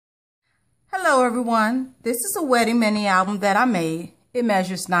Hello everyone, this is a wedding mini album that I made. It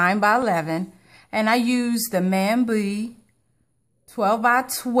measures 9 by 11 and I used the Mambi 12 by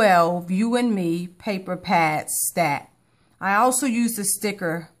 12 You and Me paper pad stack. I also used a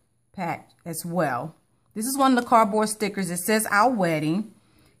sticker pack as well. This is one of the cardboard stickers. It says our wedding.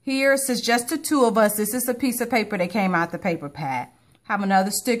 Here it says just the two of us. This is a piece of paper that came out the paper pad. Have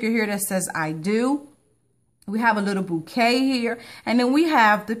another sticker here that says I do. We have a little bouquet here, and then we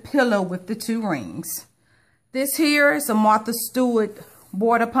have the pillow with the 2 rings. This here is a Martha Stewart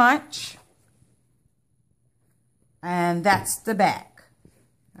border punch, and that's the back.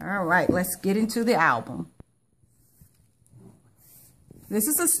 All right, let's get into the album. This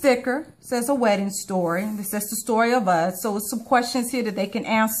is a sticker. It says a wedding story. This says the story of us. So it's some questions here that they can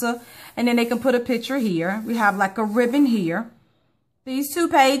answer, and then they can put a picture here. We have like a ribbon here. These 2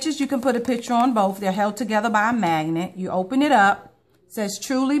 pages, you can put a picture on both. They're held together by a magnet. You open it up. It says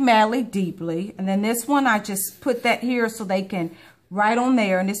truly, madly, deeply. And then this one, I just put that here so they can write on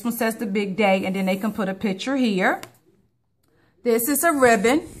there. And this one says the big day. And then they can put a picture here. This is a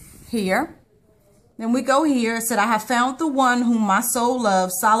ribbon here. Then we go here. It said, I have found the one whom my soul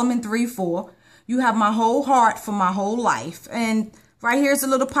loves. Solomon 3:4. You have my whole heart for my whole life. And right here's a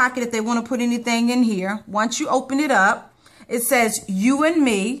little pocket if they want to put anything in here. Once you open it up, it says you and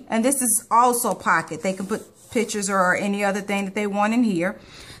me, and this is also a pocket. They can put pictures or any other thing that they want in here.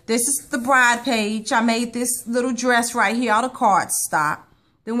 This is the bride page. I made this little dress right here out of cardstock.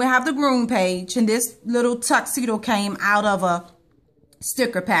 Then we have the groom page, and this little tuxedo came out of a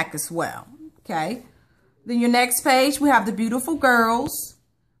sticker pack as well. Okay. Then your next page, we have the beautiful girls.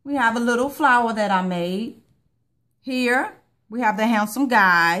 We have a little flower that I made. Here, we have the handsome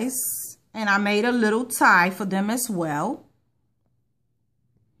guys, and I made a little tie for them as well.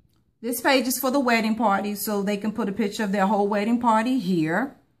 This page is for the wedding party, so they can put a picture of their whole wedding party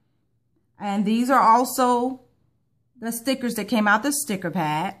here. And these are also the stickers that came out the sticker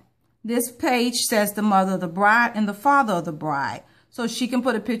pad. This page says the mother of the bride and the father of the bride. So she can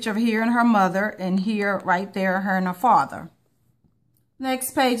put a picture of here and her mother, and here, right there, her and her father.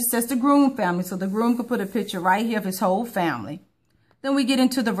 Next page says the groom family, so the groom can put a picture right here of his whole family. Then we get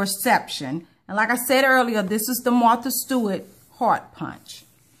into the reception. And like I said earlier, this is the Martha Stewart heart punch.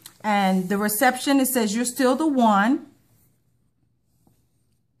 And the reception, it says, you're still the one.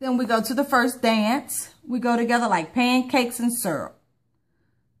 Then we go to the first dance. We go together like pancakes and syrup.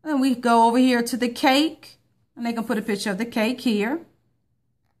 Then we go over here to the cake. And they can put a picture of the cake here.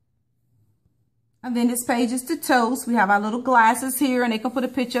 And then this page is the toast. We have our little glasses here. And they can put a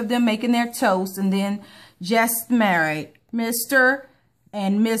picture of them making their toast. And then just married, Mr.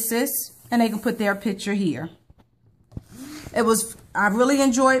 and Mrs. And they can put their picture here. I really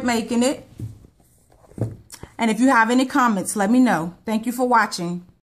enjoyed making it. And if you have any comments, let me know. Thank you for watching.